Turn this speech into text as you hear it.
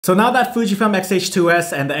So now that Fujifilm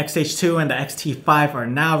X-H2S and the X-H2 and the X-T5 are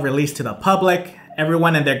now released to the public,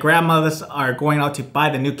 everyone and their grandmothers are going out to buy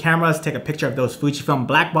the new cameras, take a picture of those Fujifilm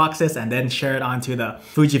black boxes, and then share it onto the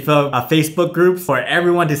Fujifilm Facebook groups for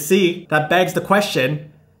everyone to see. That begs the question,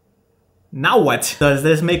 now what? Does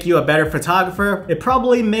this make you a better photographer? It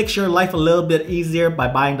probably makes your life a little bit easier by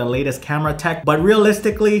buying the latest camera tech, but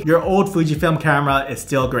realistically, your old Fujifilm camera is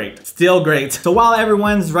still great. Still great. So while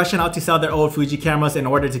everyone's rushing out to sell their old Fuji cameras in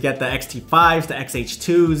order to get the X-T5s, the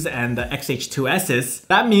X-H2s, and the X-H2Ss,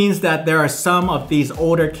 that means that there are some of these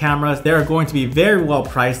older cameras that are going to be very well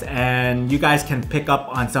priced, and you guys can pick up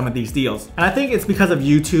on some of these deals. And I think it's because of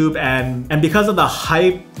YouTube and because of the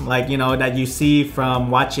hype, like, you know, that you see from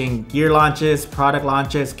watching gear launches, product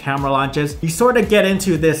launches, camera launches. You sort of get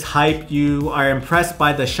into this hype, you are impressed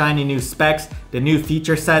by the shiny new specs, the new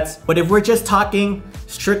feature sets. But if we're just talking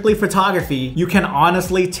strictly photography, you can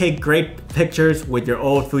honestly take great pictures with your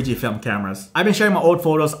old Fujifilm cameras. I've been sharing my old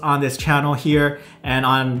photos on this channel here and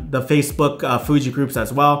on the Facebook Fuji groups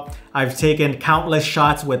as well. I've taken countless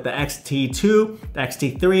shots with the X-T2, the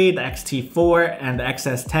X-T3, the X-T4, and the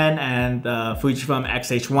XS10 and the Fujifilm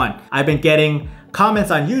X-H1. I've been getting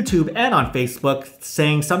comments on YouTube and on Facebook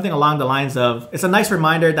saying something along the lines of, it's a nice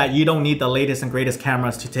reminder that you don't need the latest and greatest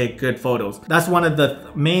cameras to take good photos. That's one of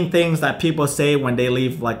the main things that people say when they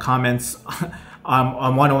leave like comments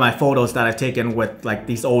on one of my photos that I've taken with like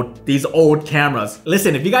these old cameras.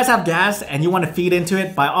 Listen, if you guys have gas and you want to feed into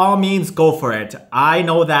it, by all means go for it. I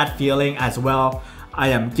know that feeling as well. I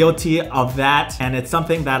am guilty of that, and it's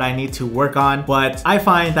something that I need to work on, but I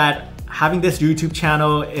find that having this YouTube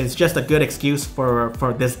channel is just a good excuse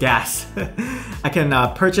for this gas. I can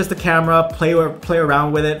purchase the camera, play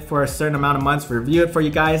around with it for a certain amount of months, review it for you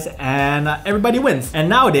guys, and everybody wins. And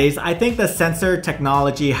nowadays, I think the sensor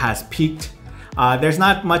technology has peaked. There's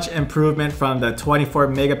not much improvement from the 24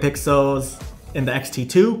 megapixels in the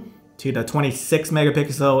X-T2 to the 26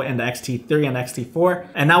 megapixel in the X-T3 and X-T4.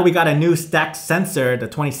 And now we got a new stacked sensor, the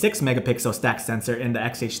 26 megapixel stacked sensor in the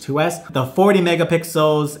X-H2S, the 40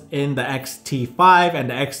 megapixels in the X-T5 and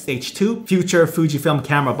the X-H2. Future Fujifilm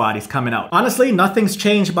camera bodies coming out. Honestly, nothing's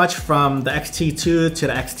changed much from the X-T2 to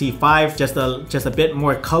the X-T5, just a bit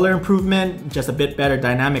more color improvement, just a bit better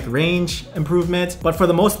dynamic range improvement. But for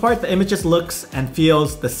the most part, the image just looks and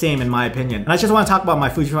feels the same in my opinion. And I just want to talk about my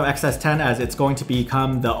Fujifilm X-S10 as it's going to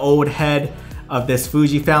become the old head of this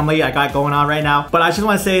Fuji family I got going on right now. But I just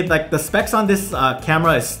want to say, like, the specs on this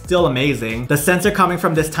camera is still amazing. The sensor coming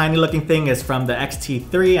from this tiny looking thing is from the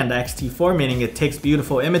X-T3 and the X-T4, meaning it takes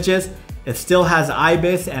beautiful images. It still has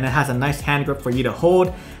IBIS and it has a nice hand grip for you to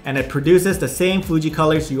hold, and it produces the same Fuji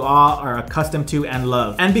colors you all are accustomed to and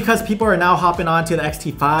love. And because people are now hopping on to the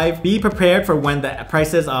X-T5, be prepared for when the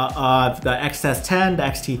prices of the XS10, the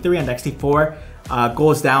X-T3 and the X-T4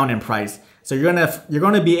 goes down in price. So you're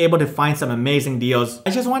gonna be able to find some amazing deals. I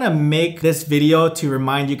just wanna make this video to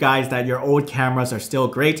remind you guys that your old cameras are still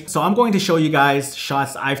great. So I'm going to show you guys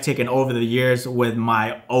shots I've taken over the years with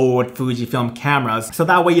my old Fujifilm cameras. So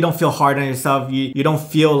that way you don't feel hard on yourself. You don't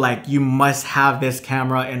feel like you must have this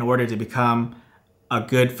camera in order to become a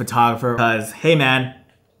good photographer. Because hey man,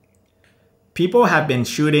 people have been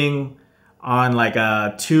shooting on like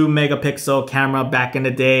a 2 megapixel camera back in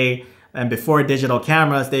the day. And before digital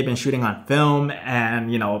cameras, they've been shooting on film,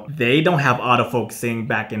 and you know, they don't have autofocusing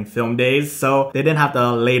back in film days, so they didn't have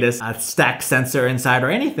the latest stack sensor inside or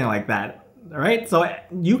anything like that. All right, so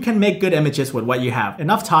you can make good images with what you have.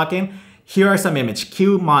 Enough talking, here are some image.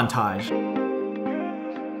 Cue montage.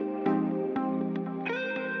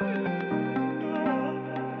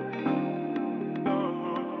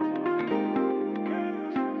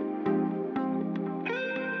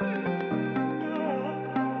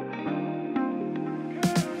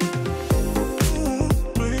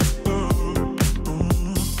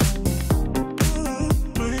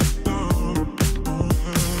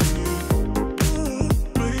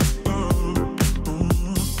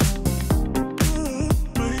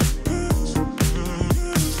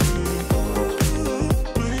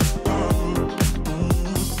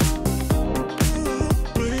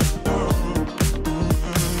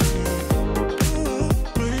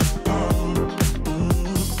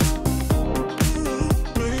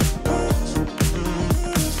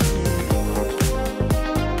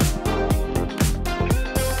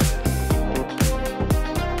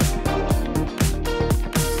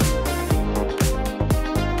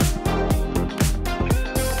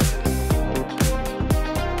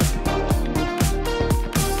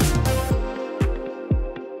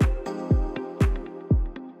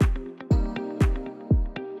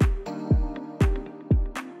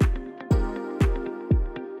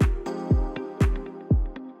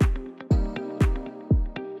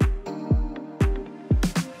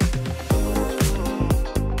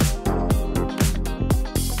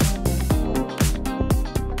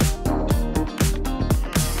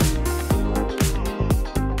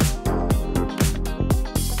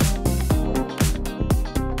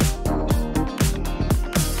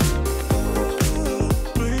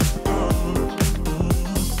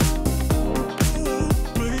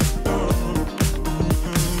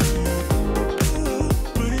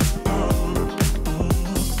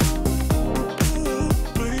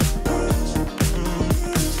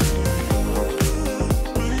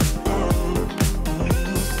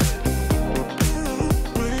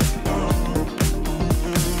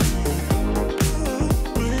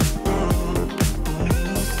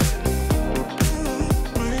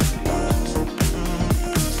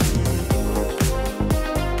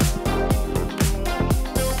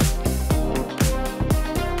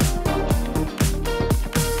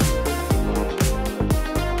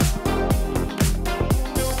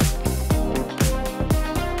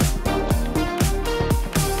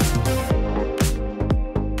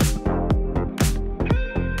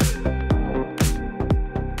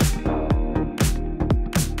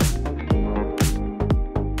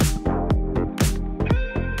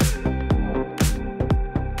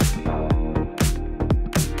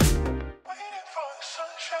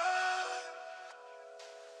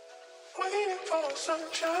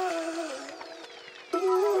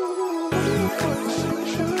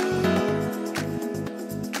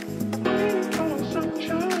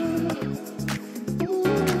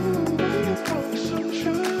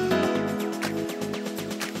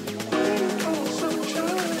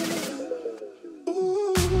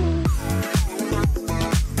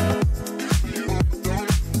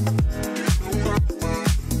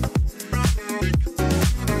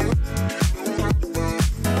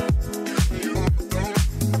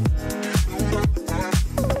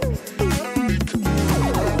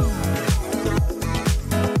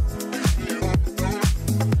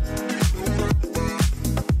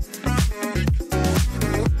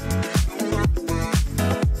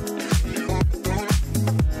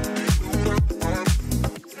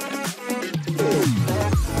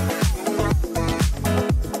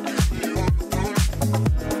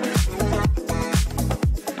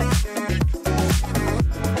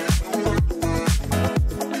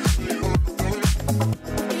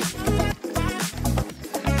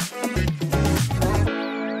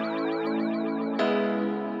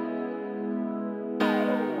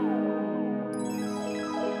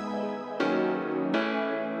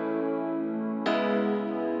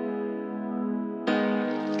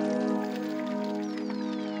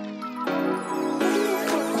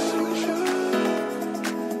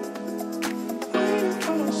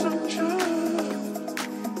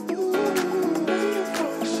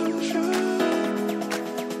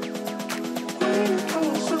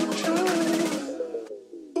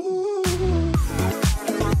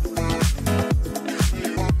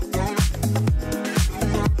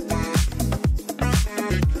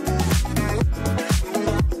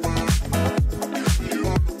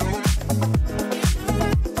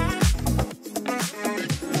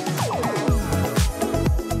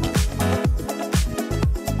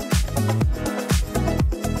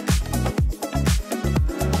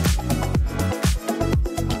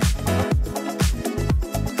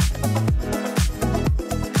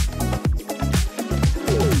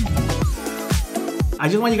 I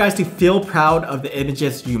just want you guys to feel proud of the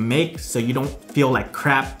images you make so you don't feel like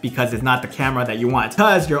crap because it's not the camera that you want.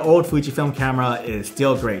 Because your old Fujifilm camera is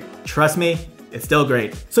still great. Trust me, it's still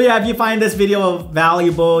great. So yeah, if you find this video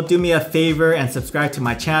valuable, do me a favor and subscribe to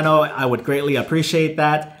my channel. I would greatly appreciate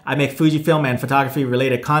that. I make Fujifilm and photography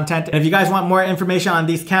related content. And if you guys want more information on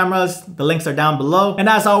these cameras, the links are down below. And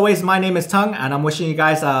as always, my name is Tongue and I'm wishing you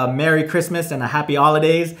guys a Merry Christmas and a Happy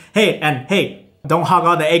Holidays. Hey, don't hog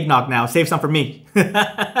all the eggnog now. Save some for me.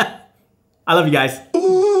 I love you guys.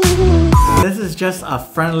 This is just a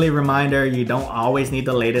friendly reminder. You don't always need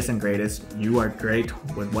the latest and greatest. You are great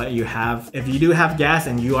with what you have. If you do have gas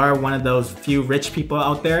and you are one of those few rich people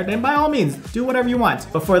out there, then by all means, do whatever you want.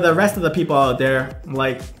 But for the rest of the people out there,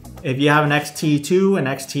 like if you have an XT2, an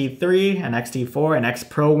XT3, an XT4, an X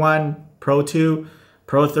Pro 1, Pro 2,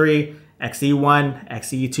 Pro 3, XE1,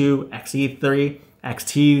 XE2, XE3,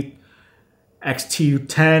 XT10,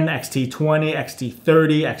 XT20, XT30,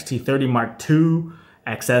 XT30 Mark II,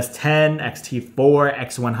 XS10, XT4,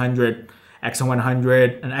 X100,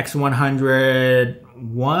 X100, an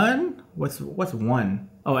X101? What's one?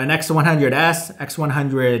 Oh, an X100S,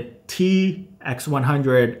 X100T,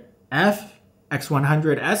 X100F,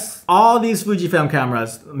 X100S. All these Fujifilm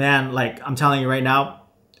cameras, man, like I'm telling you right now,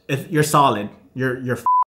 you're solid. You're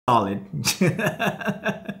solid.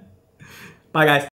 Bye guys.